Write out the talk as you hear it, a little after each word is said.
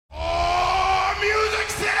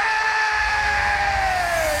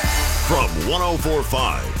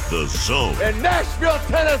104.5 The Zone. In Nashville,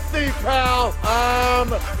 Tennessee, pal, I'm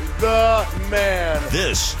the man.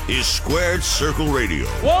 This is Squared Circle Radio.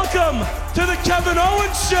 Welcome to the Kevin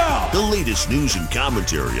Owens Show. The latest news and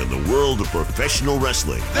commentary on the world of professional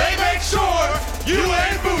wrestling. They make sure you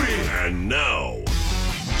ain't booty. And now,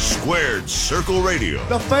 Squared Circle Radio.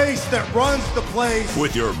 The face that runs the place.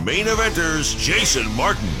 With your main eventers, Jason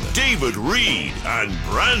Martin, David Reed, and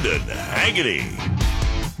Brandon Haggerty.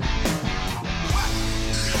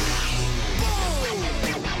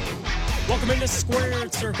 Welcome into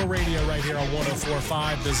Squared Circle Radio right here on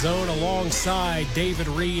 104.5 The Zone. Alongside David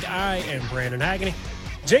Reed, I am Brandon Haggerty.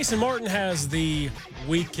 Jason Martin has the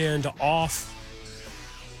weekend off.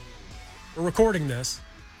 We're recording this.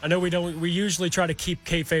 I know we usually try to keep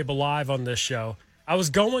kayfabe alive on this show. I was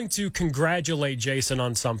going to congratulate Jason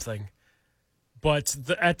on something, but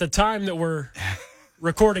at the time that we're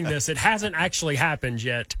recording this, it hasn't actually happened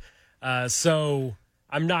yet. So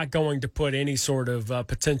I'm not going to put any sort of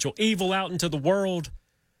potential evil out into the world,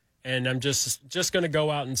 and I'm just going to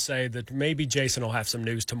go out and say that maybe Jason will have some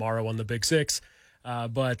news tomorrow on the Big Six,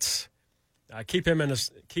 but keep him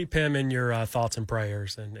in your thoughts and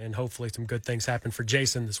prayers, and hopefully some good things happen for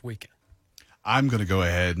Jason this weekend. I'm going to go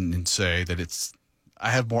ahead and say that I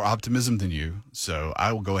have more optimism than you, so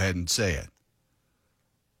I will go ahead and say it.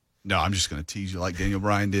 No, I'm just going to tease you like Daniel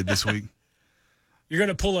Bryan did this week. You're going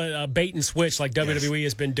to pull a bait and switch like WWE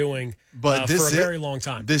has been doing for a very long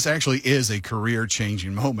time. This actually is a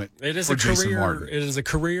career-changing moment. It is for Jason Martin. It is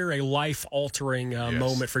a life-altering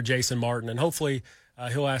moment for Jason Martin, and hopefully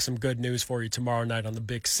he'll have some good news for you tomorrow night on the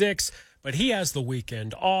Big Six. But he has the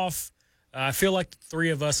weekend off. I feel like the three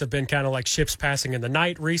of us have been kind of like ships passing in the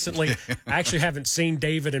night recently. I actually haven't seen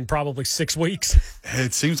David in probably 6 weeks.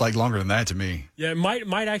 It seems like longer than that to me. Yeah, it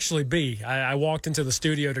might actually be. I walked into the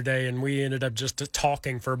studio today, and we ended up just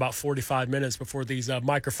talking for about 45 minutes before these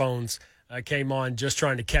microphones came on, just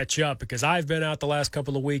trying to catch up, because I've been out the last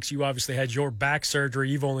couple of weeks. You obviously had your back surgery.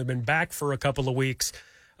 You've only been back for a couple of weeks.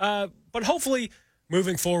 But hopefully,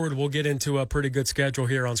 moving forward, we'll get into a pretty good schedule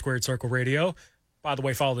here on Squared Circle Radio. By the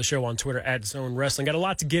way, follow the show on Twitter at Zone Wrestling. Got a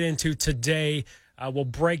lot to get into today. We'll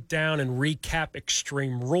break down and recap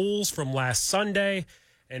Extreme Rules from last Sunday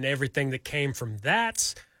and everything that came from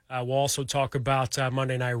that. We'll also talk about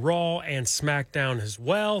Monday Night Raw and SmackDown as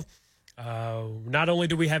well. Not only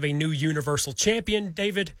do we have a new Universal Champion,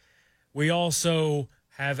 David, we also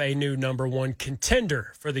have a new number one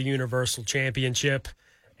contender for the Universal Championship.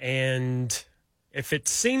 And if it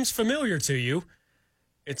seems familiar to you,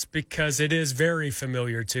 it's because it is very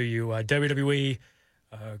familiar to you. WWE,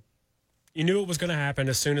 you knew it was going to happen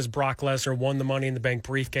as soon as Brock Lesnar won the Money in the Bank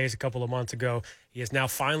briefcase a couple of months ago. He has now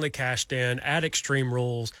finally cashed in at Extreme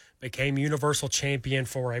Rules, became Universal Champion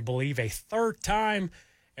for, I believe, a third time.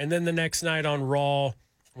 And then the next night on Raw,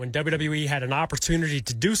 when WWE had an opportunity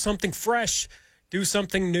to do something fresh, do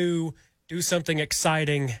something new, do something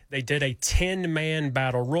exciting, they did a 10-man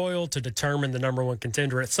battle royal to determine the number one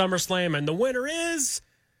contender at SummerSlam, and the winner is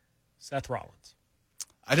Seth Rollins.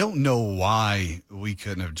 I don't know why we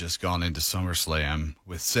couldn't have just gone into SummerSlam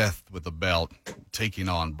with Seth with the belt taking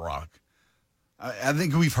on Brock. I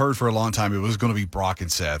think we've heard for a long time it was going to be Brock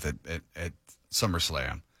and Seth at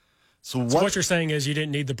SummerSlam. So what you're saying is you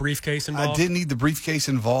didn't need the briefcase involved? I didn't need the briefcase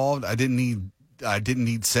involved. I didn't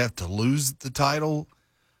need Seth to lose the title.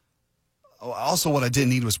 Also, what I didn't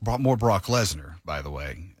need was more Brock Lesnar, by the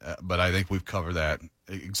way. But I think we've covered that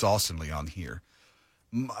exhaustively on here.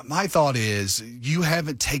 My thought is you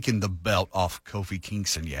haven't taken the belt off Kofi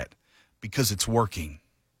Kingston yet because it's working.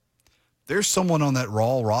 There's someone on that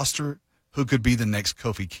Raw roster who could be the next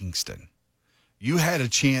Kofi Kingston. You had a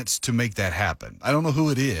chance to make that happen. I don't know who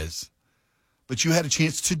it is, but you had a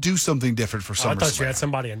chance to do something different for SummerSlam. I thought you had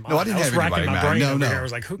somebody in mind. No, I didn't have anybody in mind. No. I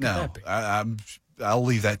was like, who could that be? I'll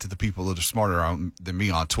leave that to the people that are smarter than me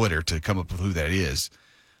on Twitter to come up with who that is.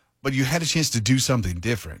 But you had a chance to do something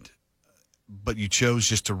different. But you chose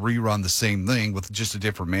just to rerun the same thing with just a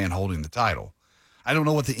different man holding the title. I don't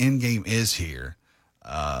know what the end game is here.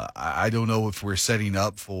 I don't know if we're setting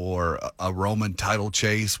up for a Roman title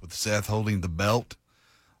chase with Seth holding the belt.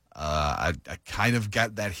 I kind of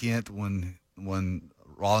got that hint when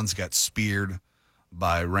Rollins got speared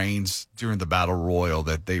by Reigns during the Battle Royal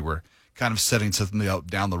that they were kind of setting something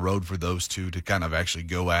up down the road for those two to kind of actually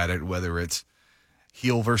go at it, whether it's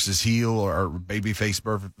heel versus heel or babyface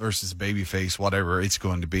versus babyface, whatever it's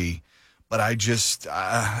going to be. But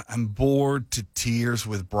I'm bored to tears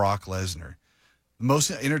with Brock Lesnar. The most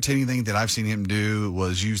entertaining thing that I've seen him do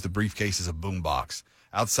was use the briefcase as a boombox.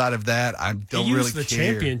 Outside of that, I don't really care. He used the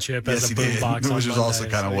championship as a boombox, which is also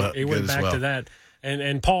kind of what he went back to that.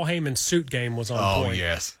 And Paul Heyman's suit game was on point. Oh,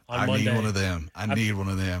 yes. On I Monday. need one of them. I need one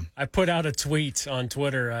of them. I put out a tweet on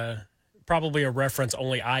Twitter, probably a reference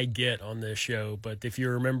only I get on this show, but if you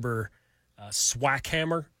remember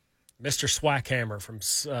Swackhammer, Mr. Swackhammer from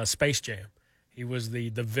Space Jam, he was the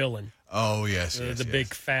villain. Oh, yes, The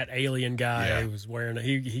big fat alien guy who was wearing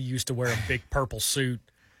he used to wear a big purple suit,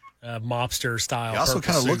 mobster style. He also purple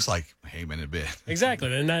kind of suit. looks like Heyman a bit.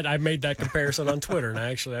 Exactly, and I made that comparison on Twitter, and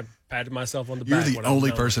I patted myself on the You're back. the when I was only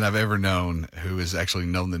done. person I've ever known who has actually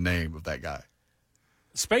known the name of that guy.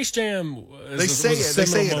 Space Jam. They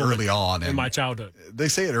say it early on in my childhood. They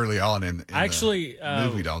say it early on in Actually, the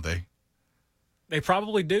movie, don't they? They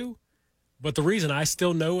probably do, but the reason I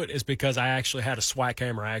still know it is because I actually had a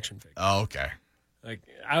Swackhammer action figure. Oh, okay. Like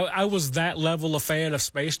I was that level of fan of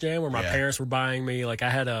Space Jam where my Yeah. parents were buying me. Like I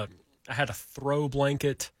had a throw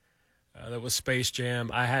blanket that was Space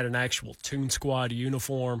Jam. I had an actual Toon Squad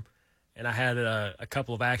uniform, and I had a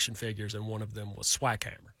couple of action figures, and one of them was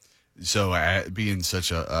Swackhammer. So, being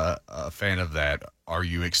such a fan of that, are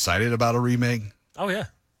you excited about a remake? Oh yeah,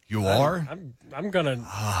 You are? I'm gonna.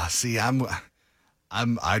 See,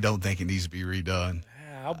 I don't think it needs to be redone.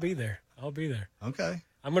 I'll be there. Okay.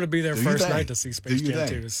 I'm going to be there Do your first thing. night to see Space Do your Jam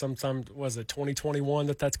thing. 2. Sometime, was it 2021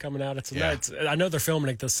 that's coming out? Yeah. I know they're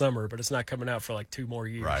filming it this summer, but it's not coming out for like 2 more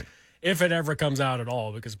years. Right. If it ever comes out at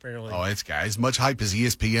all, because apparently It's got as much hype as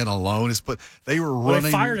ESPN alone is. But they were well, running.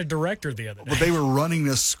 they fired a director the other day. But they were running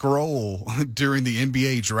a scroll during the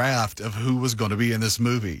NBA draft of who was going to be in this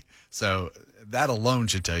movie. So that alone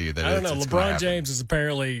should tell you that I don't know. it's gonna LeBron happen. James is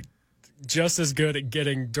apparently just as good at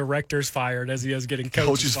getting directors fired as he is getting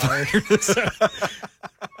coaches Coaches fired.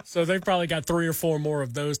 So they've probably got 3 or 4 more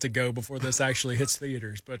of those to go before this actually hits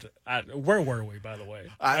theaters. But where were we, by the way?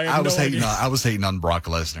 I was hating on Brock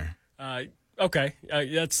Lesnar. Okay,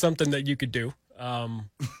 that's something that you could do.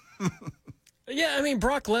 Yeah, I mean,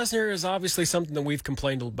 Brock Lesnar is obviously something that we've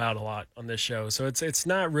complained about a lot on this show, so it's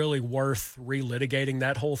not really worth relitigating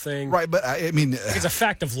that whole thing. Right, but I mean, It's a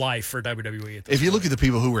fact of life for WWE. At this if you point. look at the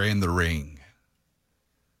people who were in the ring,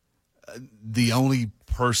 the only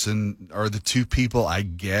person or the 2 people, I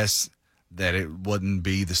guess, that it wouldn't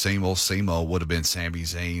be the same old would have been Sami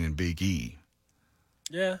Zayn and Big E.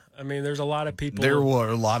 Yeah, I mean, there's a lot of people. There were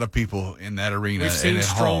a lot of people in that arena. We've seen and at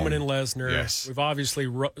Strowman home. and Lesnar. Yes. We've obviously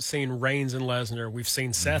seen Reigns and Lesnar. We've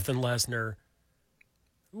seen Seth and Lesnar.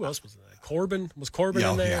 Who else was there? Corbin? Was Corbin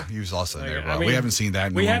in there? Yeah, he was also in there. I But mean, we haven't seen that.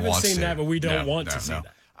 And we no one haven't wants seen to. that, but we don't want to see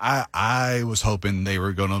that. I was hoping they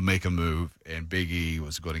were going to make a move, and Big E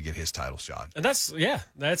was going to get his title shot. And that's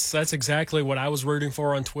exactly what I was rooting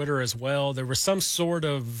for on Twitter as well. There was some sort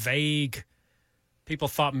of vague, people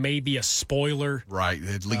thought maybe a spoiler. Right,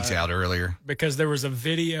 it leaked out earlier. Because there was a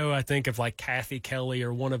video, I think, of like Kathy Kelly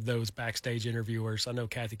or one of those backstage interviewers. I know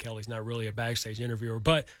Kathy Kelly's not really a backstage interviewer,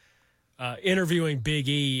 but interviewing Big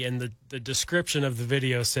E, and the description of the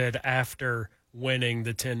video said after winning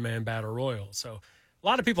the 10-man battle royal. So a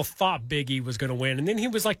lot of people thought Big E was going to win, and then he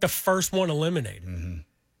was like the first one eliminated. Mm-hmm.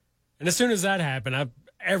 And as soon as that happened,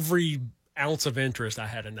 every ounce of interest I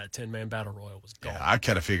had in that 10-man battle royal was gone. Yeah, I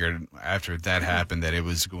kind of figured after that happened that it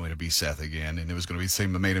was going to be Seth again, and it was going to be the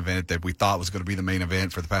same main event that we thought was going to be the main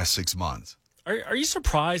event for the past 6 months. Are you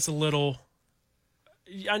surprised a little?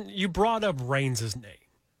 You brought up Reigns' name.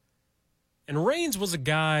 And Reigns was a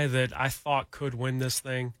guy that I thought could win this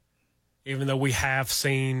thing, even though we have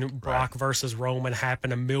seen Brock versus Roman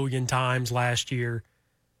happen a million times last year.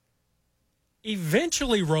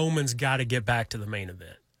 Eventually, Roman's got to get back to the main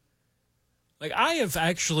event. Like, I have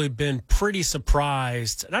actually been pretty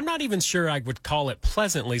surprised, and I'm not even sure I would call it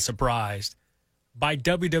pleasantly surprised, by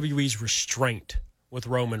WWE's restraint with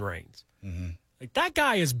Roman Reigns. Mm-hmm. Like, that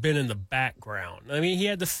guy has been in the background. I mean, he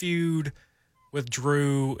had the feud with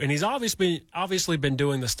Drew, and he's obviously been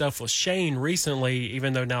doing the stuff with Shane recently,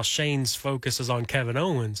 even though now Shane's focus is on Kevin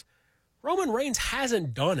Owens. Roman Reigns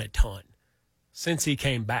hasn't done a ton since he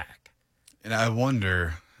came back. And I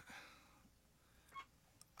wonder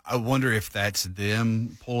if that's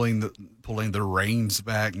them pulling the reins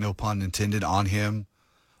back, no pun intended, on him.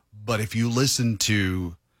 But if you don't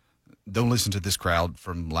listen to this crowd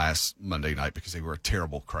from last Monday night, because they were a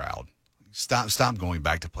terrible crowd. Stop going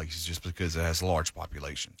back to places just because it has a large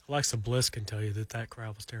population. Alexa Bliss can tell you that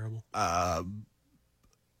crowd was terrible.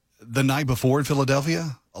 The night before in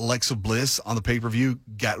Philadelphia, Alexa Bliss on the pay-per-view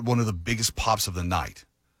got one of the biggest pops of the night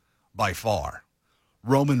by far.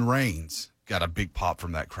 Roman Reigns got a big pop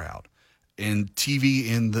from that crowd. In TV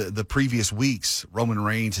in the previous weeks, Roman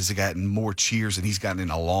Reigns has gotten more cheers than he's gotten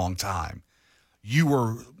in a long time. You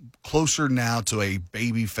are closer now to a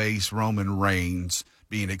babyface Roman Reigns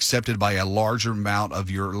being accepted by a larger amount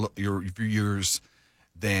of your viewers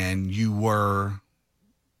than you were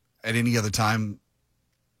at any other time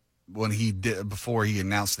when he did before he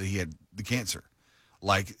announced that he had the cancer.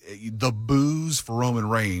 Like, the boos for Roman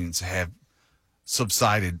Reigns have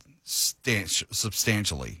subsided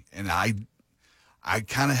substantially, and I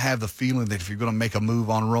kind of have the feeling that if you're going to make a move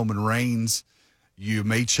on Roman Reigns, you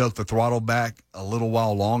may choke the throttle back a little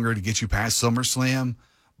while longer to get you past SummerSlam.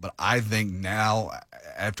 But I think now,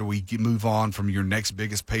 after we move on from your next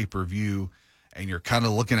biggest pay-per-view, and you're kind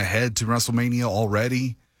of looking ahead to WrestleMania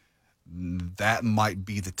already, that might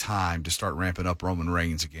be the time to start ramping up Roman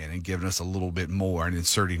Reigns again and giving us a little bit more and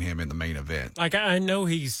inserting him in the main event. Like, I know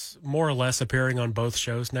he's more or less appearing on both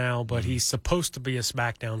shows now, but he's supposed to be a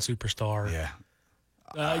SmackDown superstar. Yeah.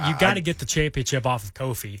 You got to get the championship off of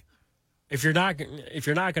Kofi. If you're not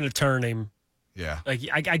going to turn him, Yeah. like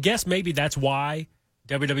I guess maybe that's why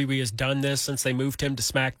WWE has done this since they moved him to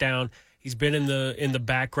SmackDown. He's been in the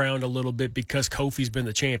background a little bit because Kofi's been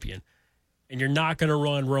the champion, and you're not going to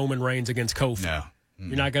run Roman Reigns against Kofi. No.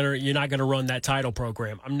 You're not gonna run that title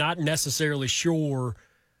program. I'm not necessarily sure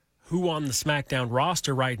who on the SmackDown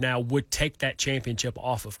roster right now would take that championship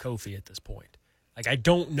off of Kofi at this point. Like, I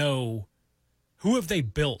don't know who have they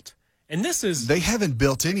built. And this is They haven't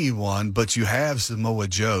built anyone, but you have Samoa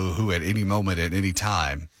Joe, who at any moment, at any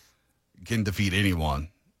time, can defeat anyone.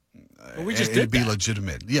 But we just and did be that.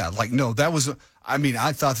 legitimate. Yeah, like, no, that was, I mean,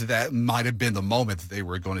 I thought that might have been the moment that they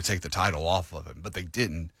were going to take the title off of him, but they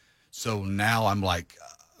didn't. So now I'm like,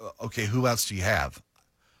 okay, who else do you have?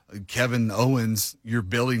 Kevin Owens, you're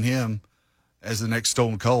building him as the next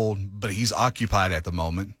Stone Cold, but he's occupied at the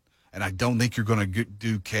moment. And I don't think you're going to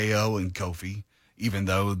do KO and Kofi, even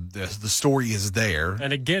though the story is there.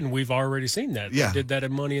 And again, we've already seen that. Yeah. They did that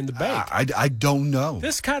at Money in the Bank. I don't know.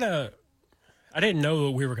 This kind of, I didn't know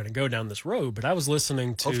that we were going to go down this road, but I was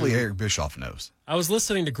listening to. Hopefully Eric Bischoff knows. I was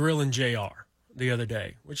listening to Grill and JR the other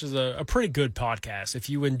day, which is a pretty good podcast. If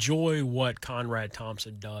you enjoy what Conrad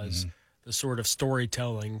Thompson does, the sort of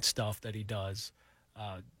storytelling stuff that he does,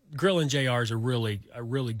 Grill and JR is a really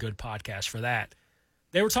good podcast for that.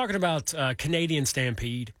 They were talking about Canadian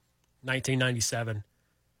Stampede, 1997,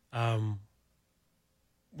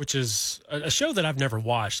 which is a show that I've never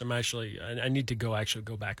watched. I need to go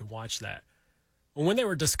back and watch that. But when they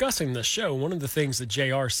were discussing the show, one of the things that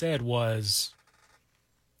JR said was,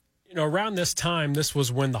 around this time, this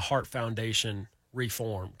was when the Hart Foundation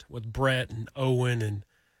reformed with Brett and Owen and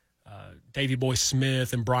Davey Boy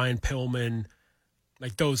Smith and Brian Pillman,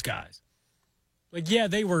 like those guys. Like, yeah,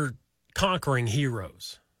 they were conquering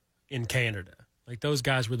heroes in Canada. Like, those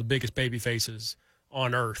guys were the biggest baby faces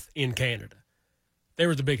on earth in Canada. They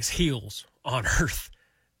were the biggest heels on earth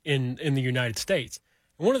in the United States.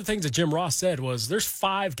 And one of the things that Jim Ross said was there's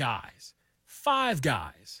five guys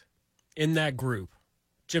in that group.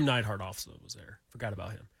 Jim Neidhart also was there. Forgot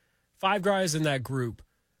about him. 5 guys in that group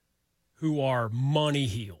who are money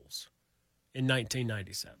heels in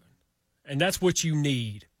 1997. And that's what you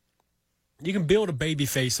need. You can build a baby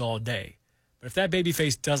face all day, but if that baby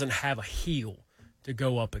face doesn't have a heel to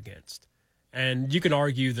go up against, and you can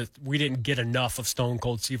argue that we didn't get enough of Stone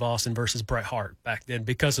Cold Steve Austin versus Bret Hart back then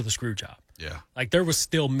because of the screw job. Yeah. Like, there was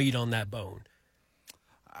still meat on that bone.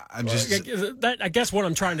 I'm just I guess what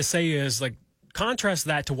I'm trying to say is, like, contrast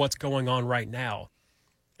that to what's going on right now.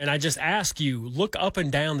 And I just ask you, look up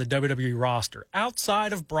and down the WWE roster.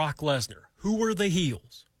 Outside of Brock Lesnar, who were the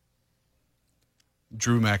heels?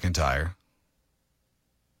 Drew McIntyre,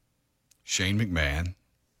 Shane McMahon.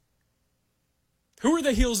 Who are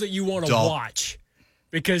the heels that you want to watch?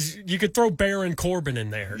 Because you could throw Baron Corbin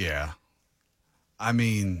in there. Yeah. I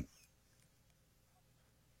mean,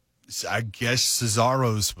 I guess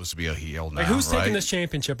Cesaro's supposed to be a heel now, Like, who's right? taking this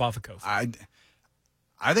championship off of Kofi?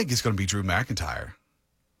 I think it's going to be Drew McIntyre.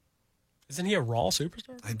 Isn't he a Raw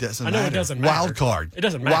superstar? It doesn't I know matter. it doesn't matter. Wild card. It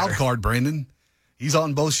doesn't matter. Wild card, Brendan. He's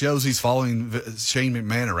on both shows. He's following Shane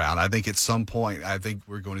McMahon around. I think at some point,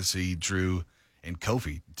 we're going to see Drew and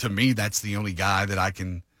Kofi. To me, that's the only guy that I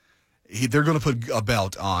can. They're going to put a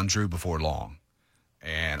belt on Drew before long,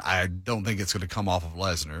 and I don't think it's going to come off of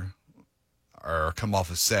Lesnar or come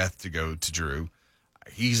off of Seth to go to Drew.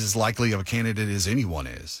 He's as likely of a candidate as anyone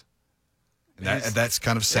is, and that's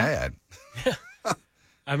kind of sad. Yeah.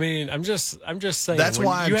 I mean, I'm just saying. That's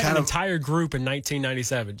why you I'm had kind an of entire group in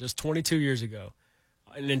 1997, just 22 years ago,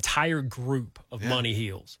 an entire group of money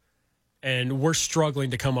heels, and we're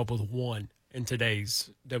struggling to come up with one in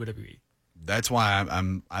today's WWE. That's why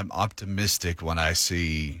I'm optimistic when I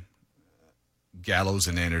see Gallows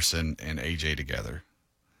and Anderson and AJ together.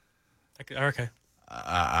 Okay.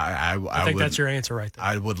 I think would, that's your answer right there.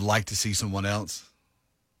 I would like to see someone else.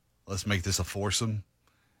 Let's make this a foursome.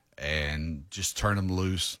 and just turn them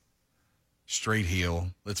loose, straight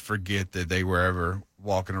heel. Let's forget that they were ever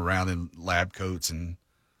walking around in lab coats and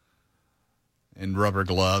rubber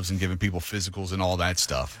gloves and giving people physicals and all that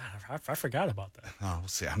stuff. I forgot about that. Oh,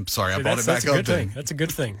 see, I'm sorry. I brought it back up. That's a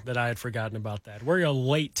good thing that I had forgotten about that. We're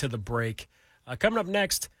late to the break. Coming up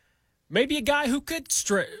next, maybe a guy who could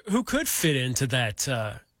fit into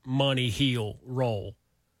that money heel role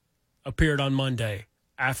appeared on Monday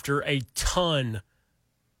after a ton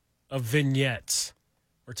of vignettes.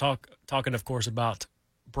 We're talking, of course, about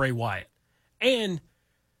Bray Wyatt. And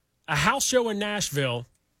a house show in Nashville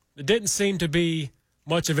that didn't seem to be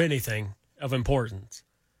much of anything of importance.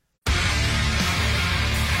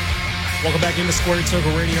 Welcome back into Squared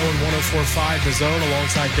Circle Radio on 104.5 The Zone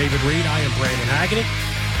alongside David Reed. I am Brandon Hackney.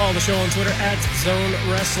 Follow the show on Twitter at Zone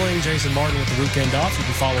Wrestling. Jason Martin with the weekend off. You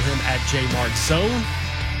can follow him at JMartZone.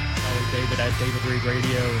 Follow David at David Reed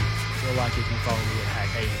Radio. And if you feel like you can follow me at Hack.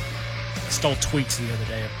 Hey, I stole tweets the other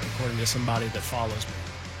day, according to somebody that follows me.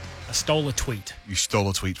 I stole a tweet. You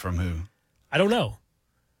stole a tweet from who? I don't know.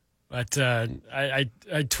 But I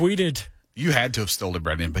tweeted. You had to have stolen it,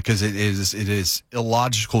 Brendan, because it is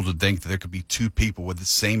illogical to think that there could be two people with the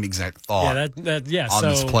same exact thought on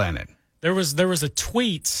this planet. There was a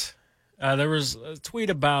tweet. There was a tweet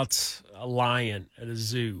about a lion at a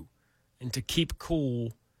zoo, and to keep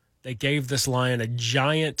cool, they gave this lion a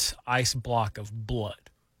giant ice block of blood.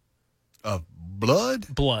 Of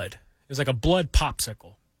blood? Blood. It was like a blood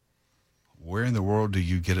popsicle. Where in the world do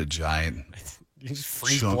you get a giant you just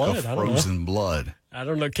freeze chunk blood? of frozen blood? I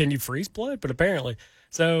don't know. Can you freeze blood? But apparently.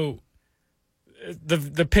 So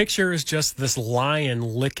the picture is just this lion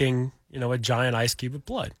licking, a giant ice cube of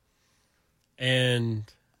blood. And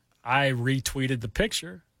I retweeted the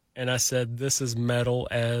picture, and I said, this is metal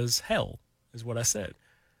as hell, is what I said.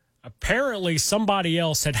 Apparently, somebody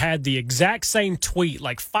else had the exact same tweet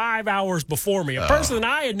like 5 hours before me, a person that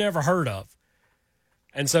I had never heard of.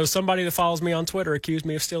 And so somebody that follows me on Twitter accused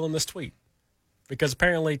me of stealing this tweet. Because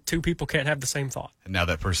apparently two people can't have the same thought. And now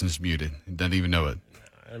that person is muted and doesn't even know it.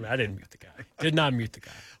 I didn't mute the guy. Did not mute the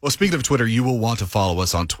guy. Well, speaking of Twitter, you will want to follow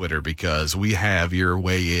us on Twitter because we have your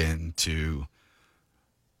way into,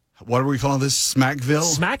 what are we calling this?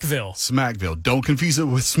 Smackville? Smackville. Don't confuse it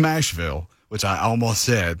with Smashville, which I almost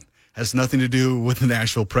said has nothing to do with the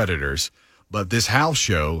Nashville Predators. But this house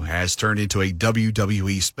show has turned into a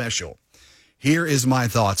WWE special. Here is my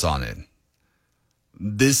thoughts on it.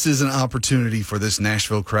 This is an opportunity for this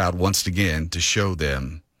Nashville crowd once again to show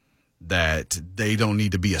them that they don't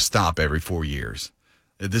need to be a stop every 4 years.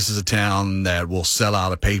 This is a town that will sell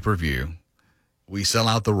out a pay-per-view. We sell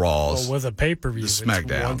out the Raws. Well, with a pay-per-view, it's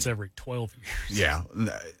SmackDown. Once every 12 years. Yeah.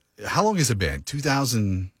 How long has it been?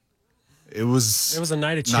 2000. It was a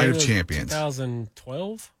Night of Champions.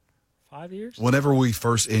 2012? 5 years? Whenever we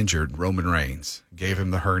first injured Roman Reigns, gave him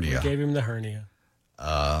the hernia.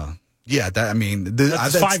 Yeah,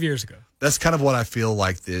 that's 5 years ago. That's kind of what I feel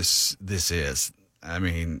like this is. I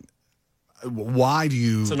mean, why do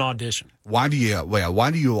you? It's an audition. Why do you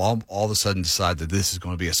all of a sudden decide that this is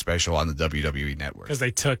going to be a special on the WWE Network? Because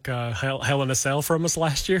they took Hell in a Cell from us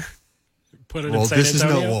last year. Put it in San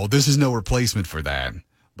Antonio. This is no replacement for that.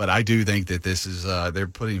 But I do think that this is they're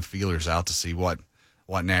putting feelers out to see what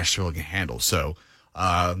Nashville can handle. So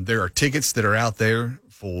there are tickets that are out there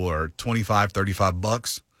for $25,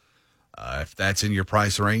 $35. If that's in your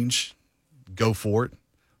price range, go for it.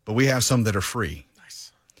 But we have some that are free.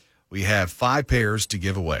 Nice. We have 5 pairs to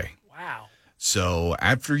give away. Wow. So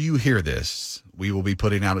after you hear this, we will be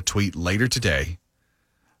putting out a tweet later today.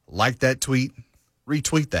 Like that tweet,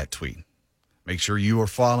 retweet that tweet. Make sure you are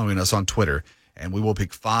following us on Twitter, and we will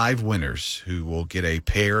pick 5 winners who will get a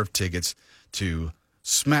pair of tickets to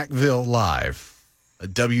Smackville Live, a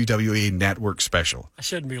WWE Network special. I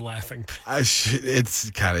shouldn't be laughing. It's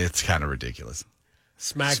kind of ridiculous.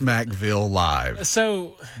 Smackville Live.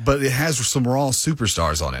 So, but it has some Raw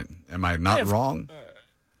superstars on it. Am I not wrong?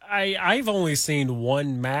 I've only seen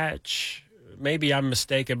one match. Maybe I'm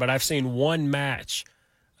mistaken, but I've seen one match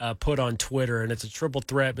put on Twitter, and it's a triple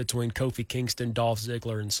threat between Kofi Kingston, Dolph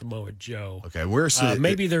Ziggler, and Samoa Joe. Okay,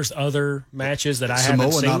 maybe there's other matches that I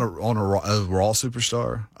haven't seen. Samoa not on a Raw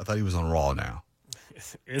superstar? I thought he was on Raw now.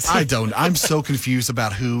 I'm so confused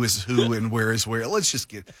about who is who and where is where. Let's just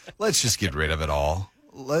get rid of it all.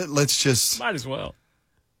 Let's just might as well.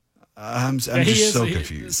 I'm just so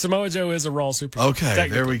confused. Samoa Joe is a Raw superstar. Okay,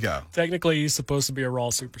 there we go. Technically, he's supposed to be a Raw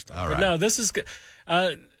superstar. All right. But no, this is good.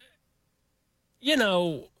 I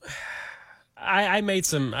made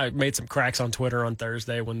some cracks on Twitter on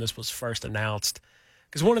Thursday when this was first announced,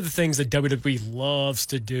 because one of the things that WWE loves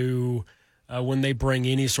to do when they bring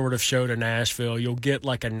any sort of show to Nashville. You'll get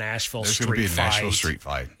like a Nashville There's street going to be a fight. Nashville street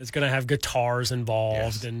fight. It's going to have guitars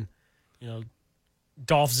involved, and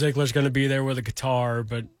Dolph Ziggler's going to be there with a guitar,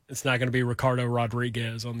 but it's not going to be Ricardo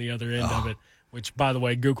Rodriguez on the other end of it. Which, by the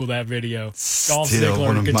way, Google that video. Dolph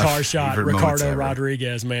Ziggler guitar shot Ricardo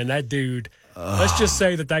Rodriguez. Man, that dude. Let's just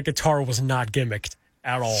say that guitar was not gimmicked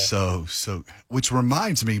at all. So, which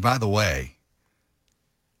reminds me, by the way,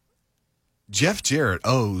 Jeff Jarrett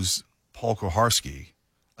owes Paul Koharski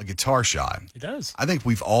a guitar shot. He does. I think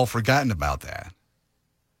we've all forgotten about that.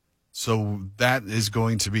 So that is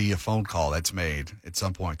going to be a phone call that's made at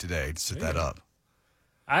some point today to set that up.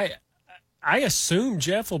 I assume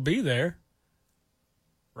Jeff will be there,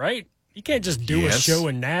 right? You can't just do a show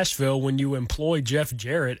in Nashville when you employ Jeff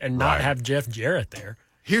Jarrett and not have Jeff Jarrett there.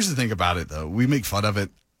 Here's the thing about it, though. We make fun of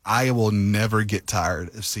it. I will never get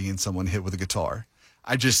tired of seeing someone hit with a guitar.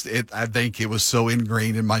 I think it was so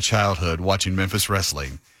ingrained in my childhood watching Memphis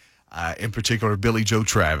wrestling, in particular Billy Joe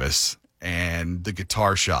Travis and the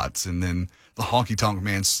guitar shots. And then the Honky Tonk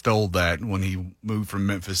Man stole that when he moved from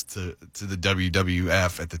Memphis to the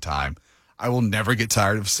WWF at the time. I will never get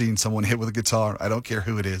tired of seeing someone hit with a guitar. I don't care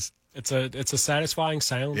who it is. It's a satisfying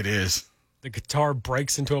sound. It is. The guitar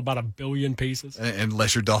breaks into about 1 billion pieces.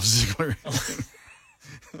 Unless you're Dolph Ziggler.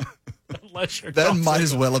 That might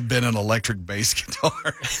as well have been an electric bass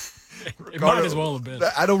guitar. It might as well have been.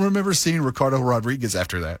 I don't remember seeing Ricardo Rodriguez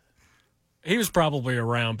after that. He was probably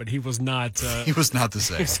around, but he was not. He was not the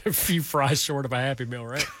same. He was a few fries short of a Happy Meal,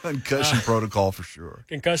 right? Concussion protocol for sure.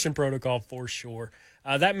 Concussion protocol for sure.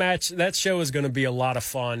 That show is going to be a lot of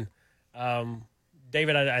fun.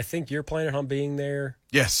 David, I think you're planning on being there.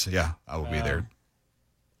 Yes, yeah, I will be there.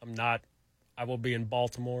 I'm not. I will be in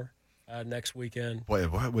Baltimore next weekend. What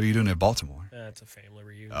are you doing in Baltimore? It's a family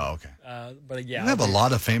reunion. Oh, okay. But yeah, you have a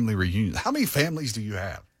lot of family reunions. How many families do you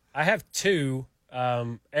have? I have 2.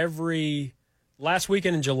 Every last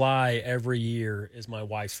weekend in July every year is my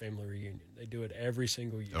wife's family reunion. They do it every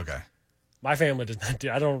single year. Okay. My family does not do.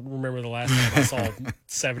 I don't remember the last time I saw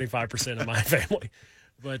 75% of my family.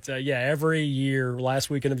 But, every year, last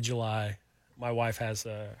weekend of July, my wife has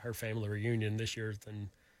her family reunion. This year,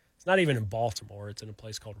 it's not even in Baltimore. It's in a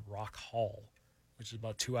place called Rock Hall, which is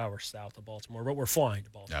about 2 hours south of Baltimore. But we're flying to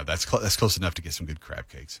Baltimore. No, that's close enough to get some good crab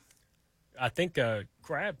cakes. I think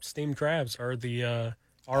steamed crabs are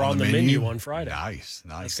on the menu on Friday. Nice.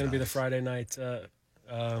 It's going to be the Friday night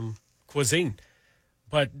cuisine.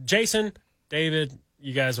 But Jason, David,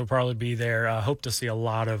 you guys will probably be there. I hope to see a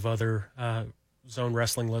lot of other Zone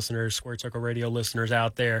Wrestling listeners, Squared Circle Radio listeners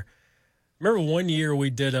out there. Remember one year we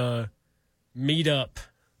did a meetup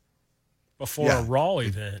before a Raw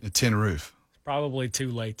event. A tin roof. Probably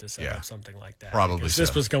too late to set up something like that. Probably so.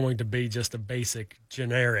 This was going to be just a basic,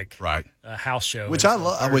 generic house show. Which I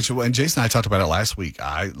love. And Jason and I talked about it last week.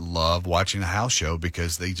 I love watching a house show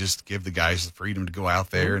because they just give the guys the freedom to go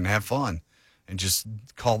out there and have fun and just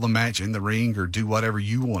call the match in the ring or do whatever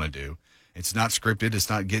you want to do. It's not scripted. It's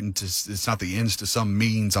not the ends to some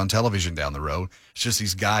means on television down the road. It's just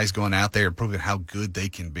these guys going out there and proving how good they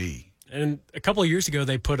can be. And a couple of years ago,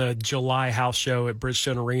 they put a July house show at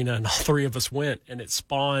Bridgestone Arena, and all 3 of us went, and it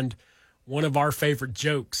spawned one of our favorite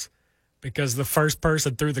jokes because the first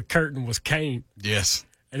person through the curtain was Kane. Yes.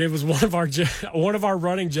 And it was one of our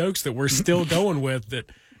running jokes that we're still going with, that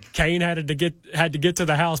Kane had to get to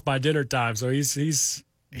the house by dinner time, so he's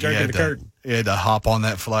jerking the curtain. He had to hop on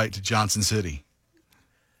that flight to Johnson City,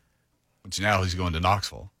 which now he's going to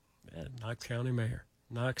Knoxville. Yeah, Knox County Mayor.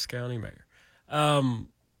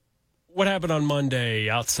 What happened on Monday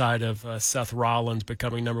outside of Seth Rollins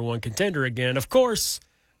becoming number 1 contender again? Of course,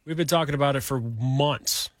 we've been talking about it for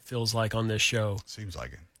months, feels like, on this show. Seems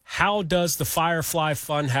like it. How does the Firefly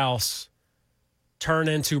Funhouse turn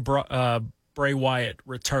into Bray Wyatt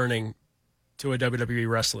returning to a WWE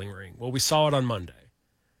wrestling ring? Well, we saw it on Monday.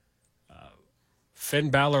 Finn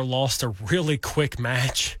Balor lost a really quick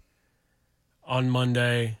match on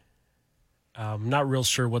Monday. I'm not real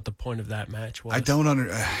sure what the point of that match was. I don't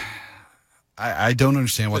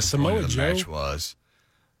understand what the point of the match was.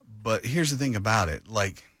 But here's the thing about it.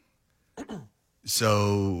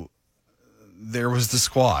 So there was the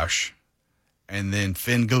squash, and then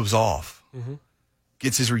Finn goes off,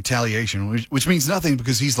 gets his retaliation, which means nothing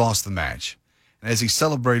because he's lost the match. And as he's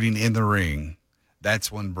celebrating in the ring,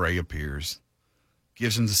 that's when Bray appears,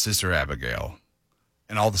 gives him to Sister Abigail,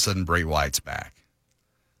 and all of a sudden Bray Wyatt's back.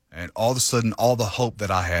 And all of a sudden, all the hope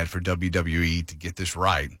that I had for WWE to get this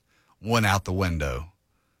right went out the window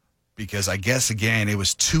because I guess, again, it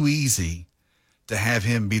was too easy to have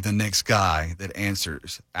him be the next guy that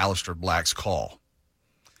answers Aleister Black's call.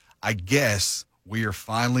 I guess we are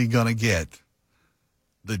finally going to get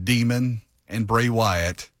the Demon and Bray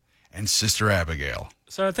Wyatt and Sister Abigail.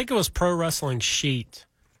 So I think it was Pro Wrestling Sheet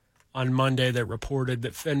on Monday that reported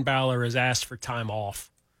that Finn Balor has asked for time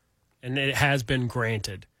off, and it has been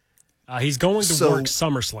granted. He's going to work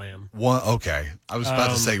SummerSlam. Okay. I was about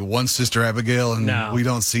to say one Sister Abigail, and we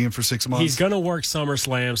don't see him for 6 months. He's going to work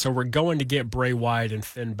SummerSlam, so we're going to get Bray Wyatt and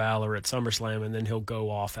Finn Balor at SummerSlam, and then he'll go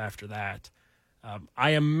off after that. I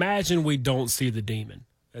imagine we don't see the Demon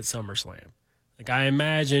at SummerSlam. Like, I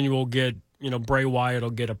imagine we'll get, Bray Wyatt will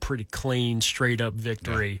get a pretty clean, straight-up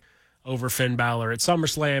victory over Finn Balor at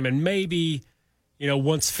SummerSlam, and maybe,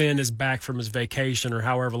 once Finn is back from his vacation or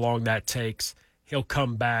however long that takes, he'll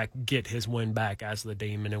come back, get his win back as the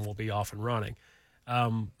Demon, and we'll be off and running.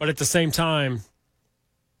 But at the same time,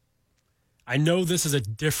 I know this is a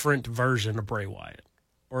different version of Bray Wyatt,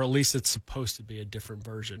 or at least it's supposed to be a different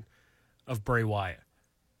version of Bray Wyatt.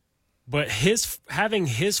 But having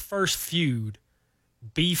his first feud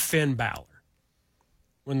be Finn Balor,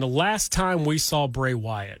 when the last time we saw Bray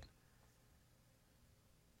Wyatt,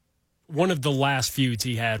 one of the last feuds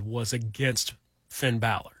he had was against Finn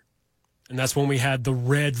Balor. And that's when we had the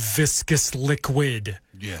red viscous liquid.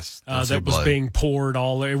 Yes. That was being poured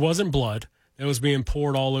it wasn't blood. It was being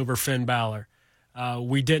poured all over Finn Balor.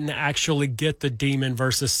 We didn't actually get the Demon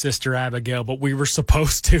versus Sister Abigail, but we were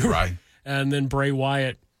supposed to. Right. And then Bray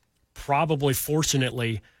Wyatt probably,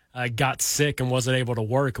 fortunately, got sick and wasn't able to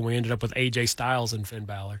work, and we ended up with AJ Styles and Finn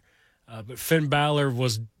Balor. But Finn Balor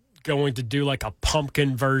was going to do like a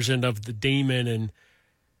pumpkin version of the Demon, and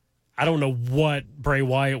I don't know what Bray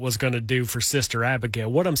Wyatt was going to do for Sister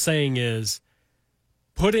Abigail. What I'm saying is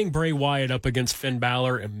putting Bray Wyatt up against Finn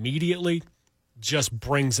Balor immediately just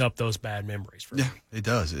brings up those bad memories for me. Yeah, it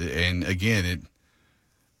does. And again,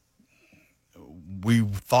 we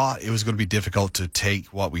thought it was going to be difficult to take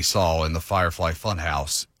what we saw in the Firefly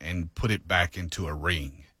Funhouse and put it back into a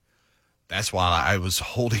ring. That's why I was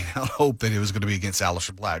holding out hope that it was going to be against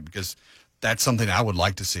Aleister Black, because that's something I would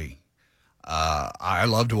like to see. I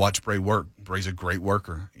love to watch Bray work. Bray's a great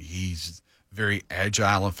worker. He's very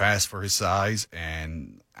agile and fast for his size,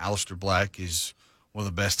 and Aleister Black is one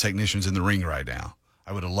of the best technicians in the ring right now.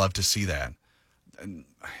 I would have loved to see that. And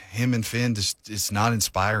him and Finn, it's not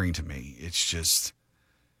inspiring to me. It's just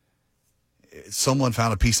someone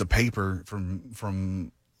found a piece of paper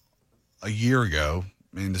from a year ago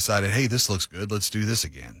and decided, hey, this looks good. Let's do this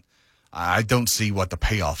again. I don't see what the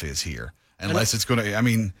payoff is here, unless it's going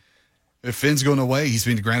to, if Finn's going away, he's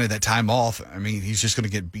been granted that time off. He's just going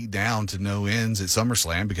to get beat down to no ends at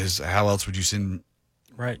SummerSlam, because how else would you send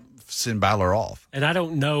Balor off? And I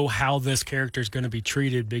don't know how this character is going to be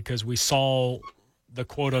treated, because we saw the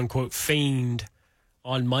quote-unquote Fiend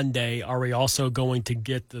on Monday. Are we also going to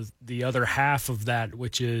get the other half of that,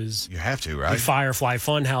 which is you have to, right? The Firefly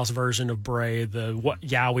Funhouse version of Bray, the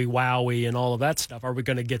Yowie Wowie and all of that stuff? Are we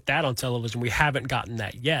going to get that on television? We haven't gotten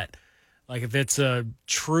that yet. Like, if it's a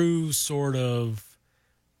true sort of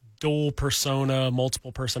dual persona,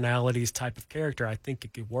 multiple personalities type of character, I think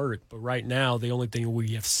it could work. But right now, the only thing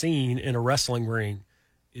we have seen in a wrestling ring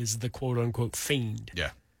is the quote-unquote Fiend.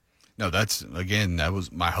 Yeah. No, that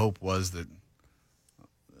was my hope, was that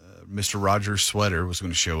Mr. Rogers' sweater was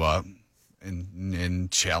going to show up and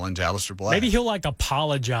challenge Aleister Black. Maybe he'll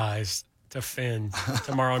apologize to Finn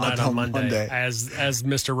tomorrow night on Monday as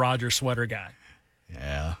Mr. Rogers' sweater guy.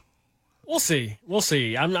 Yeah. We'll see.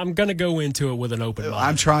 I'm going to go into it with an open mind.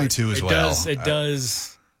 I'm trying to as well. It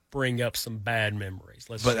does bring up some bad memories.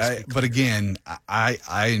 But again,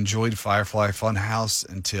 I enjoyed Firefly Funhouse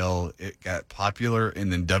until it got popular,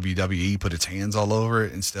 and then WWE put its hands all over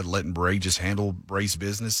it instead of letting Bray just handle Bray's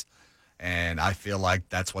business. And I feel like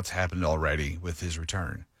that's what's happened already with his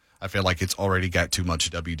return. I feel like it's already got too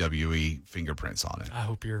much WWE fingerprints on it. I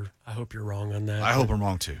hope you're wrong on that. I hope I'm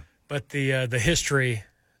wrong too. But the history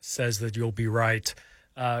says that you'll be right.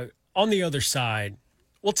 On the other side,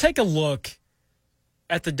 we'll take a look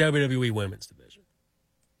at the WWE Women's Division.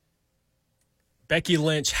 Becky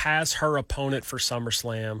Lynch has her opponent for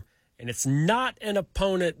SummerSlam, and it's not an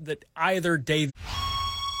opponent that either Dave...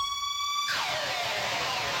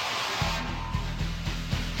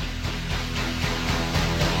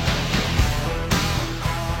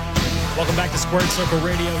 Welcome back to Squared Circle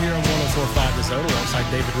Radio here on 104.5 The Zone.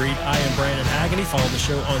 Alongside David Reed, I am Brandon Agony. Follow the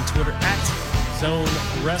show on Twitter at Zone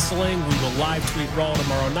Wrestling. We will live tweet Raw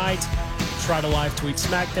tomorrow night. Try to live tweet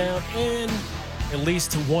SmackDown, and at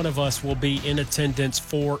least one of us will be in attendance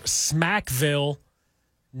for Smackville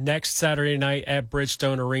next Saturday night at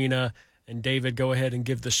Bridgestone Arena. And David, go ahead and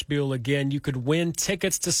give the spiel again. You could win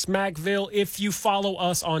tickets to Smackville if you follow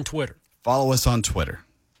us on Twitter. Follow us on Twitter.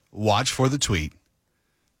 Watch for the tweet.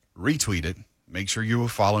 Retweet it. make sure you are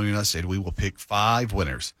following us, and we will pick 5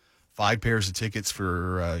 winners. 5 pairs of tickets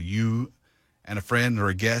for you and a friend or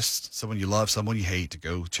a guest, someone you love, someone you hate, to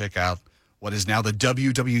go check out what is now the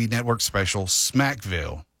WWE Network special,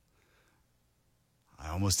 Smackville. I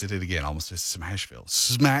almost did it again. Almost did Smashville.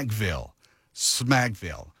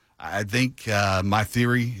 Smackville. I think my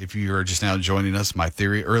theory, if you are just now joining us, my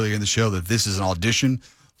theory earlier in the show that this is an audition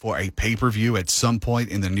for a pay-per-view at some point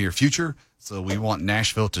in the near future. So we want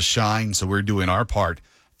Nashville to shine, so we're doing our part.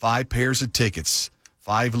 5 pairs of tickets.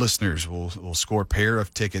 5 listeners will score a pair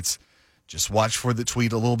of tickets. Just watch for the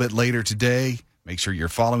tweet a little bit later today. Make sure you're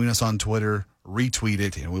following us on Twitter. Retweet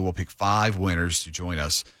it, and we will pick 5 winners to join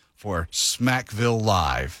us for Smackville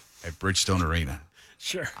Live at Bridgestone Arena.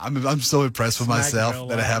 Sure. I'm so impressed with myself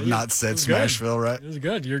that I have not said Smashville, right? It was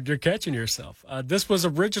good. You're catching yourself. This was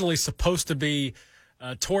originally supposed to be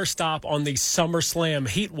a tour stop on the SummerSlam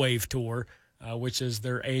Heatwave Tour, which is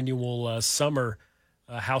their annual summer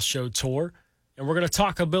house show tour. And we're going to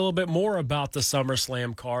talk a little bit more about the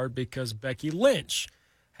SummerSlam card because Becky Lynch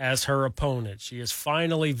has her opponent. She has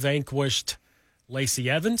finally vanquished Lacey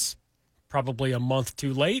Evans, probably a month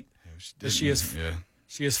too late. She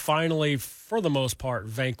has finally, for the most part,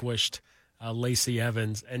 vanquished Lacey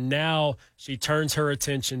Evans. And now she turns her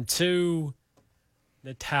attention to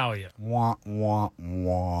Natalya. Wah, wah,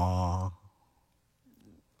 wah.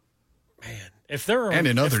 Man, if there are, and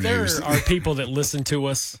in other news, there are people that listen to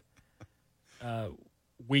us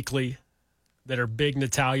weekly that are big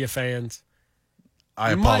Natalya fans,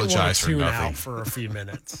 I apologize for tune nothing. out for a few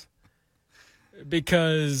minutes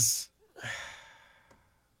because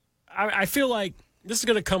I feel like this is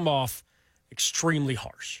going to come off extremely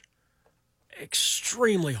harsh.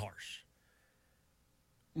 Extremely harsh.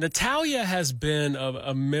 Natalya has been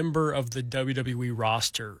a member of the WWE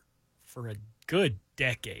roster for a good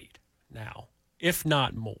decade now, if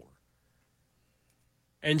not more.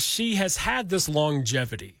 And she has had this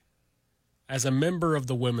longevity as a member of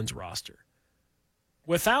the women's roster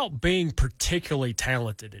without being particularly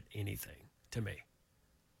talented at anything, to me.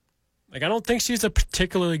 Like, I don't think she's a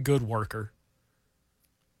particularly good worker.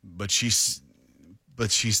 But she's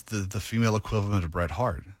the female equivalent of Bret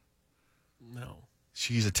Hart. No.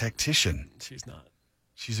 She's a tactician. She's not.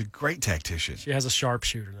 She's a great tactician. She has a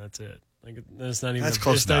sharpshooter, that's it. Like, that's not even That's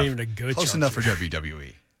close enough. Not even a good Close enough for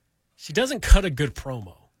WWE. She doesn't cut a good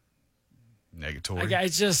promo. Negatory. Like, I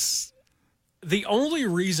just... The only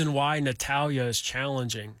reason why Natalya is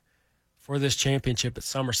challenging for this championship at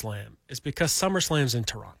SummerSlam is because SummerSlam's in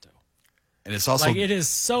Toronto. And it's also... Like, it is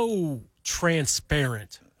so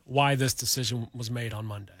transparent why this decision was made on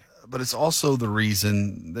Monday. But it's also the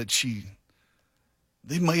reason that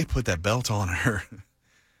they may have put that belt on her.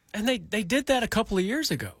 And they did that a couple of years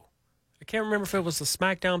ago. I can't remember if it was the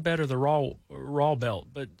SmackDown belt or the Raw belt,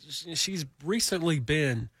 but she's recently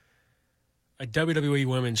been a WWE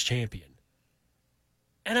Women's Champion.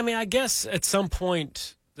 And, I mean, I guess at some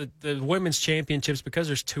point the Women's Championships, because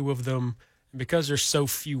there's 2 of them, and because there's so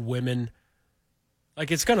few women,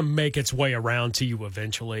 like, it's going to make its way around to you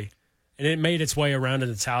eventually. And it made its way around to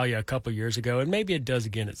Natalya a couple of years ago, and maybe it does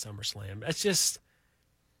again at SummerSlam. That's just...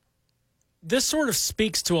 This sort of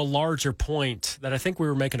speaks to a larger point that I think we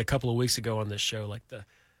were making a couple of weeks ago on this show. Like the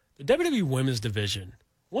WWE Women's Division,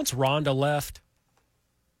 once Ronda left,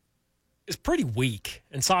 is pretty weak.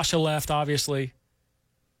 And Sasha left, obviously.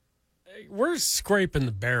 We're scraping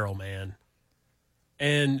the barrel, man.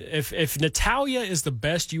 And if Natalya is the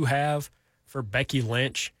best you have for Becky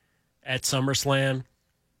Lynch at SummerSlam,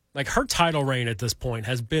 like, her title reign at this point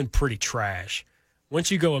has been pretty trash. Once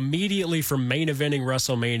you go immediately from main eventing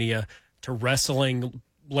WrestleMania to wrestling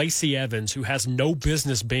Lacey Evans, who has no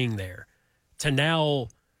business being there, to now,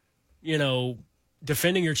 you know,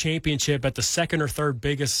 defending your championship at the 2nd or 3rd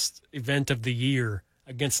biggest event of the year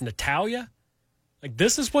against Natalya. Like,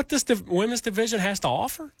 this is what this women's division has to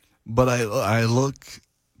offer? But I look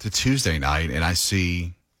to Tuesday night and I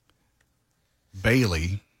see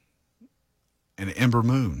Bayley and Ember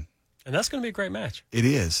Moon. And that's going to be a great match. It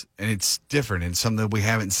is, and it's different, and something that we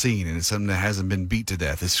haven't seen, and it's something that hasn't been beat to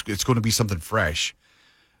death. It's going to be something fresh.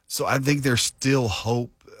 So I think there's still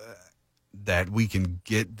hope that we can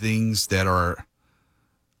get things that are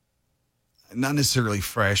not necessarily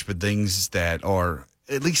fresh, but things that are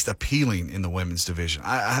at least appealing in the women's division.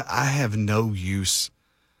 I have no use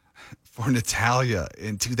for Natalya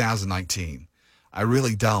in 2019. I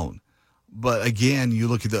really don't. But again, you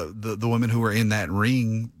look at the women who are in that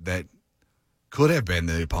ring that could have been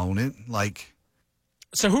the opponent. Like,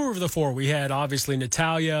 so who were the 4? We had obviously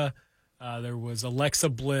Natalya. There was Alexa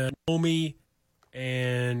Bliss, Naomi,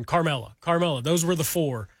 and Carmella. Those were the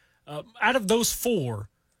 4. Out of those 4,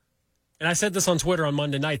 and I said this on Twitter on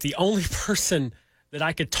Monday night, the only person that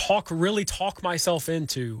I could really talk myself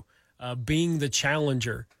into being the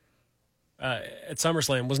challenger at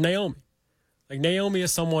SummerSlam was Naomi. Like, Naomi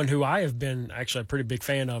is someone who I have been actually a pretty big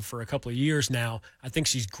fan of for a couple of years now. I think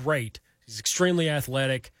she's great. She's extremely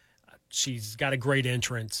athletic. She's got a great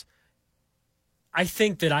entrance. I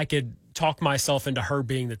think that I could talk myself into her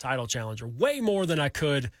being the title challenger way more than I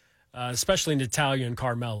could, especially Natalya and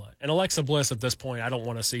Carmella. And Alexa Bliss at this point, I don't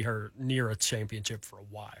want to see her near a championship for a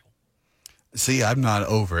while. See, I'm not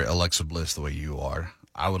over Alexa Bliss the way you are.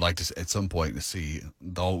 I would like to, at some point, to see,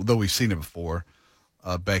 though we've seen it before,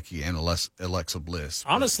 Becky and Alexa Bliss.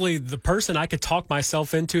 Honestly, the person I could talk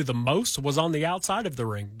myself into the most was on the outside of the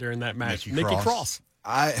ring during that match, Nikki Cross.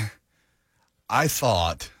 I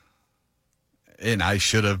thought, and I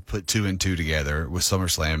should have put 2 and 2 together with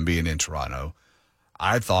SummerSlam being in Toronto,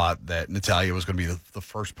 I thought that Natalya was going to be the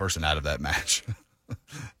first person out of that match.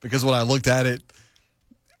 Because when I looked at it,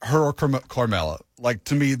 her or Carmella, like,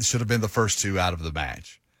 to me, should have been the first 2 out of the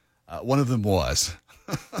match. One of them was.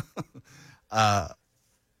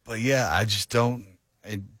 But yeah, I just don't.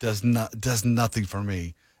 It does nothing for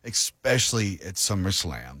me, especially at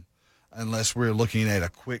SummerSlam, unless we're looking at a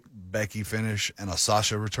quick Becky finish and a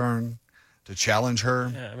Sasha return to challenge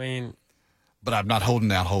her. Yeah, I mean, but I'm not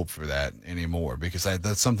holding out hope for that anymore, because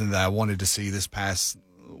that's something that I wanted to see this past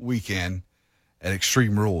weekend at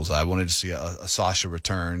Extreme Rules. I wanted to see a Sasha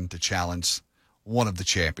return to challenge one of the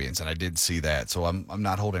champions, and I did see that. So I'm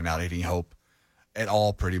not holding out any hope at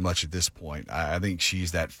all pretty much at this point. I think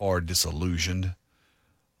she's that far disillusioned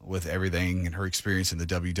with everything and her experience in the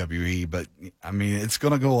WWE. But, I mean, it's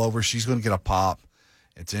going to go over. She's going to get a pop.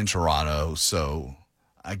 It's in Toronto, so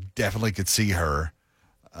I definitely could see her.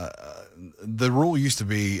 The rule used to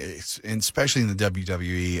be, especially in the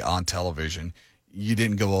WWE on television, you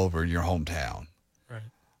didn't go over in your hometown. Right.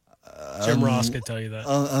 Jim Ross could tell you that.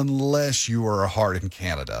 Unless you were a Hart in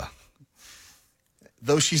Canada.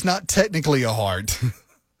 Though she's not technically a Hart.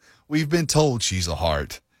 We've been told she's a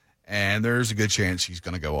Hart. And there's a good chance she's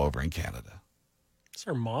going to go over in Canada. Is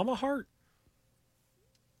her mom a Hart?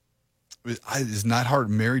 Is Neidhart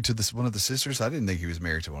married to one of the sisters? I didn't think he was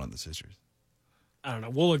married to one of the sisters. I don't know.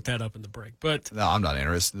 We'll look that up in the break. But no, I'm not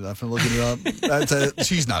interested enough in looking it up.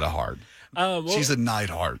 She's not a Hart. She's a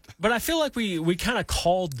Neidhart. But I feel like we kind of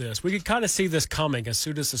called this. We could kind of see this coming as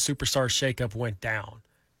soon as the Superstar shakeup went down.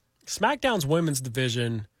 SmackDown's women's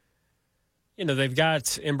division, they've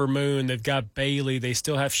got Ember Moon, they've got Bayley, they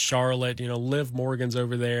still have Charlotte, Liv Morgan's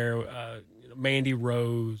over there, Mandy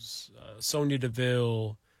Rose, Sonya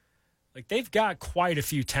Deville. Like, they've got quite a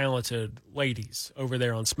few talented ladies over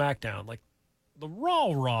there on SmackDown. Like, the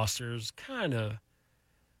Raw roster's kind of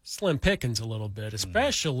slim pickings a little bit,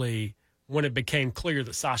 especially when it became clear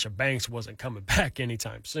that Sasha Banks wasn't coming back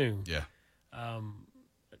anytime soon. Yeah.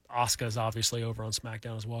 Asuka's obviously over on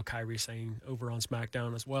SmackDown as well. Kairi Sane over on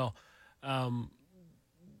SmackDown as well.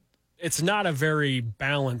 It's not a very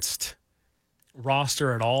balanced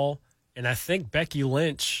roster at all, and I think Becky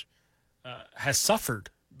Lynch has suffered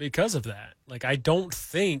because of that. Like, I don't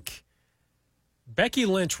think Becky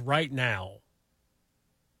Lynch right now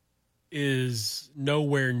is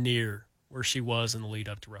nowhere near where she was in the lead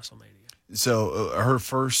up to WrestleMania. So her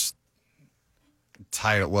first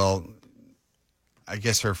title, well, I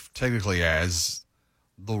guess her technically as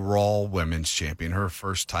the Raw Women's Champion, her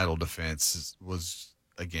first title defense was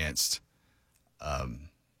against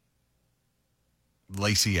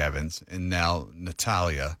Lacey Evans and now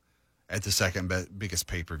Natalya at the second biggest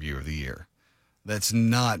pay-per-view of the year. That's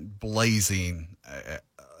not blazing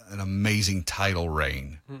an amazing title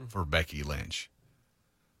reign for Becky Lynch.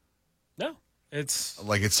 No, it's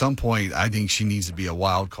like at some point I think she needs to be a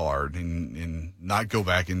wild card and not go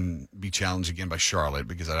back and be challenged again by Charlotte,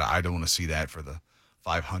 because I don't want to see that for the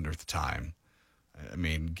 500th time. I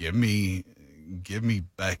mean, give me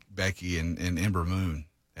Becky and Ember Moon.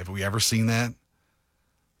 Have we ever seen that?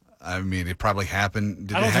 I mean, it probably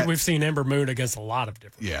happened. I don't think we've seen Ember Moon against a lot of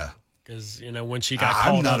different people. Because, when she got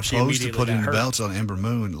called up, she immediately got hurt. I'm not opposed to putting the belts on Ember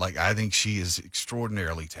Moon. Like, I think she is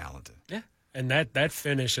extraordinarily talented. Yeah. And that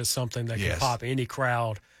finish is something that can pop any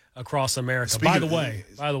crowd across America. By the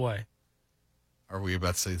way. Are we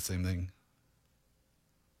about to say the same thing?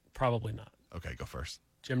 Probably not. Okay, go first.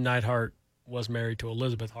 Jim Neidhart was married to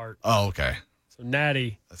Elizabeth Hart. Oh, okay. So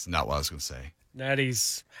Natty. That's not what I was going to say.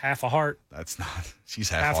 Natty's half a heart. That's not. She's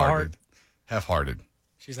half-hearted. Half-hearted.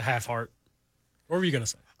 She's a half-heart. What were you going to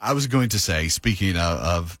say? I was going to say, speaking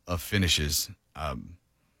of finishes,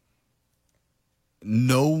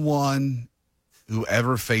 no one who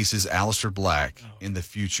ever faces Aleister Black in the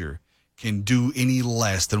future can do any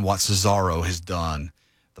less than what Cesaro has done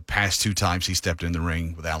the the past 2 times he stepped in the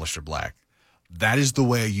ring with Aleister Black. That is the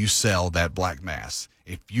way you sell that black mass.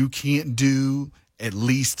 If you can't do at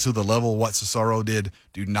least to the level of what Cesaro did,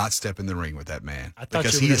 do not step in the ring with that man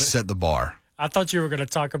because he has set the bar. I thought you were going to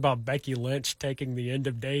talk about Becky Lynch taking the end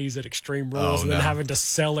of days at Extreme Rules and then having to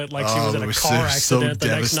sell it like she was in a car accident the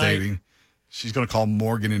next night. She's going to call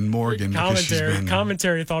Morgan and Morgan.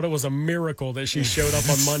 Commentary thought it was a miracle that she showed up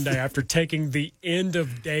on Monday after taking the end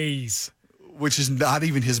of days. Which is not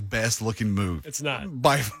even his best looking move. It's not.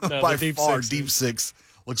 By far, Deep Six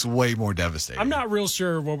looks way more devastating. I'm not real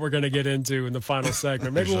sure what we're going to get into in the final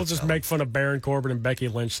segment. Maybe we'll just make fun of Baron Corbin and Becky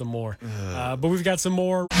Lynch some more. But we've got some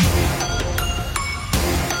more.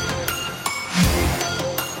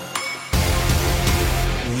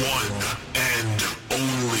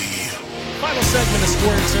 Final segment of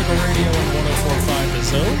Squared Circle Radio on 104.5 The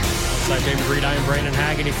Zone. Alongside David Reed, I am Brandon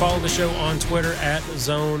Haggerty. Follow the show on Twitter at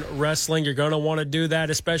Zone Wrestling. You're going to want to do that,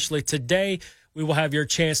 especially today. We will have your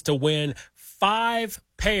chance to win 5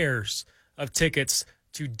 pairs of tickets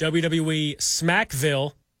to WWE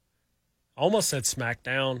Smackville. Almost said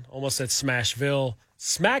SmackDown. Almost said Smashville.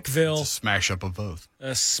 Smackville. It's a smash up of both.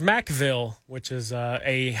 Smackville, which is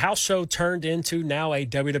a house show turned into now a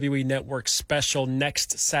WWE Network special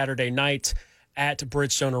next Saturday night at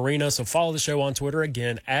Bridgestone Arena. So follow the show on Twitter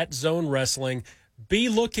again at Zone Wrestling. Be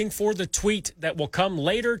looking for the tweet that will come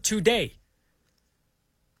later today.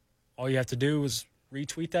 All you have to do is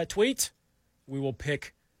retweet that tweet. We will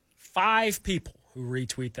pick 5 people who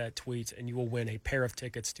retweet that tweet, and you will win a pair of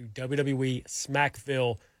tickets to WWE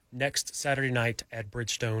Smackville next Saturday night at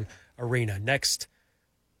Bridgestone Arena. Next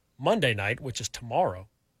Monday night, which is tomorrow,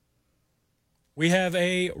 we have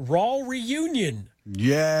a Raw reunion.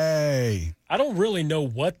 Yay! I don't really know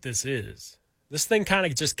what this is. This thing kind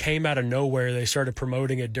of just came out of nowhere. They started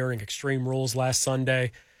promoting it during Extreme Rules last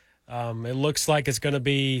Sunday. It looks like it's going to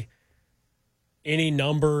be any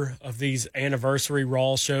number of these anniversary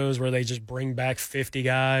Raw shows where they just bring back 50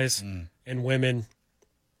 guys and women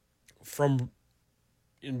from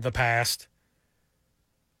in the past.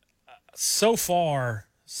 So far,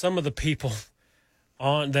 some of the people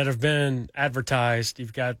on that have been advertised,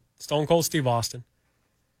 you've got Stone Cold Steve Austin.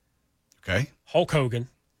 Okay. Hulk Hogan.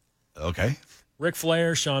 Okay. Ric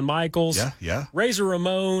Flair, Shawn Michaels. Yeah. Razor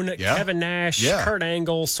Ramon, Kevin Nash, Kurt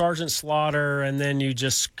Angle, Sergeant Slaughter, and then you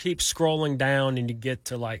just keep scrolling down and you get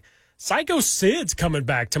to like Psycho Sid's coming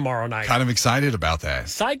back tomorrow night. Kind of excited about that.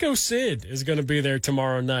 Psycho Sid is going to be there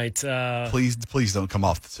tomorrow night. Please don't come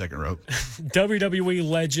off the second rope. WWE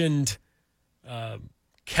legend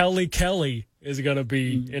Kelly Kelly is going to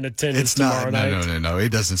be in attendance tomorrow night. No. It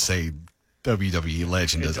doesn't say WWE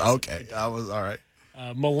legend. Okay, I was all right.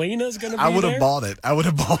 Melina's going to be there. I would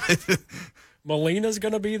have bought it. Melina's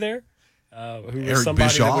going to be there. Who is Eric somebody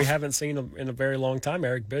Bischoff. that we haven't seen in a very long time.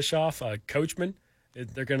 Eric Bischoff, Coachman.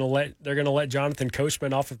 They're going to let Jonathan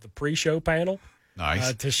Coachman off of the pre-show panel.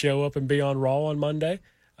 Nice. To show up and be on Raw on Monday.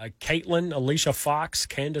 Caitlyn, Alicia Fox,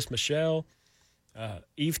 Candice Michelle,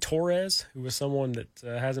 Eve Torres, who is someone that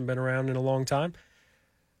hasn't been around in a long time.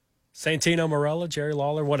 Santino Marella, Jerry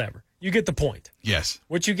Lawler, whatever. You get the point. Yes.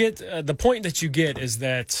 What you get, the point that you get is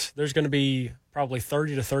that there's going to be probably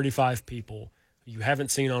 30 to 35 people who you haven't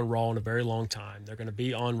seen on Raw in a very long time. They're going to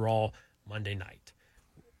be on Raw Monday night.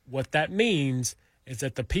 What that means is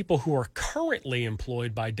that the people who are currently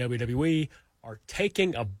employed by WWE are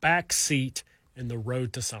taking a back seat in the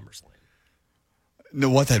road to SummerSlam. No,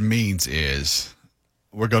 what that means is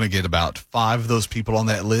we're going to get about 5 of those people on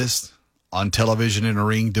that list on television in a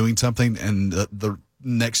ring doing something, and the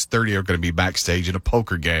next 30 are going to be backstage in a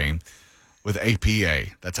poker game with APA.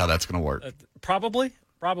 That's how that's going to work. Probably,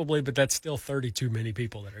 but that's still 30 too many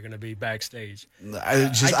people that are going to be backstage.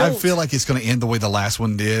 I feel like it's going to end the way the last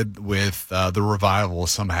one did with the Revival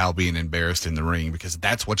somehow being embarrassed in the ring, because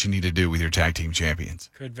that's what you need to do with your tag team champions.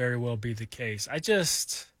 Could very well be the case.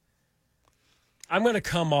 I'm going to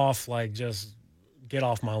come off like just get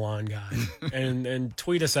off my lawn, guy, and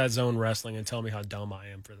tweet us at Zone Wrestling and tell me how dumb I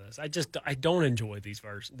am for this. I don't enjoy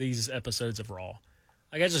these episodes of Raw.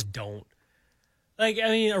 Like, I just don't. Like, I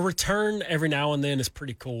mean, a return every now and then is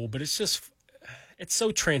pretty cool, but it's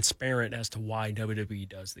so transparent as to why WWE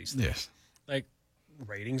does these things. Yes. Like,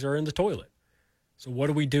 ratings are in the toilet. So what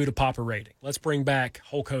do we do to pop a rating? Let's bring back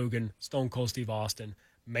Hulk Hogan, Stone Cold Steve Austin.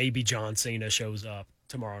 Maybe John Cena shows up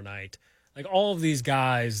tomorrow night. Like, all of these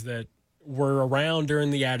guys that were around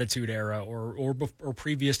during the Attitude Era or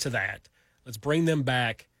previous to that. Let's bring them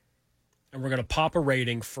back, and we're going to pop a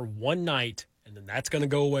rating for one night, and then that's going to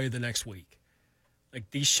go away the next week.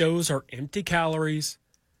 Like, these shows are empty calories.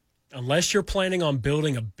 unless you're planning on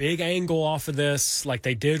building a big angle off of this, like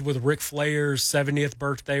they did with Ric Flair's 70th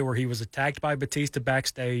birthday where he was attacked by Batista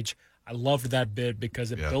backstage. I loved that bit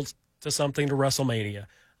because it built to something to WrestleMania.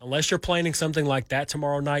 Unless you're planning something like that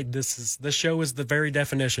tomorrow night, this show is the very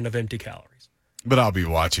definition of empty calories. But I'll be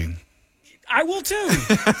watching. I will too.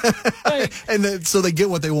 And then, so they get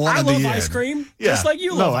what they want. I in the love end. Ice cream, yeah. just like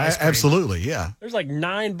you love ice cream. Absolutely, yeah. There's like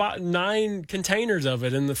 9 containers of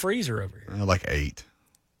it in the freezer over here. Like 8.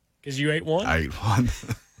 Because you ate one? I ate one.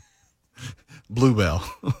 Bluebell.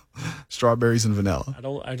 Strawberries and vanilla.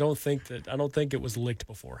 I don't think it was licked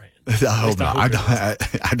beforehand. I hope not.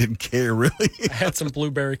 I didn't care, really. I had some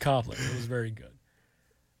blueberry cobbler. It was very good.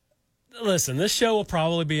 Listen, this show will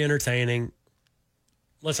probably be entertaining.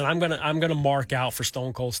 Listen, I'm gonna mark out for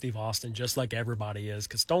Stone Cold Steve Austin just like everybody is,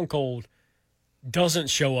 because Stone Cold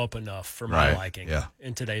doesn't show up enough for my liking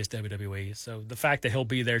in today's WWE. So the fact that he'll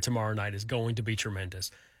be there tomorrow night is going to be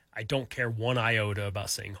tremendous. I don't care one iota about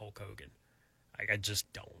seeing Hulk Hogan. I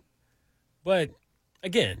just don't. But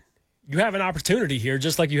again, you have an opportunity here,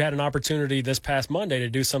 just like you had an opportunity this past Monday to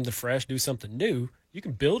do something fresh, do something new. You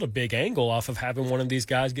can build a big angle off of having one of these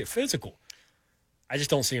guys get physical. I just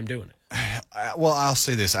don't see him doing it. Well, I'll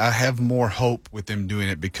say this. I have more hope with them doing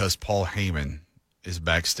it because Paul Heyman is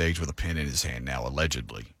backstage with a pen in his hand now,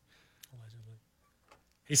 allegedly.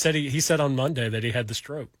 He said on Monday that he had the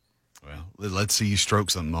stroke. Well, let's see you stroke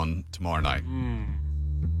something on tomorrow night.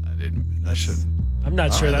 I'm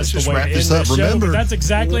not sure that's the way to end this up. show. Remember, but that's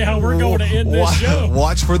exactly how we're going to end this show.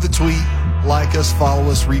 Watch for the tweet. Like us, follow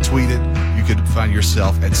us, retweet it. You could find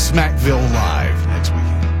yourself at Smackville Live next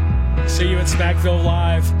weekend. See you at Smackville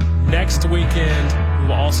Live next weekend. We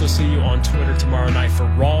will also see you on Twitter tomorrow night for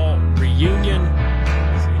Raw Reunion.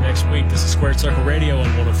 See you next week. This is Squared Circle Radio on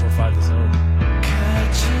 104.5 The Zone.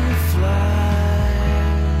 Catch a fly.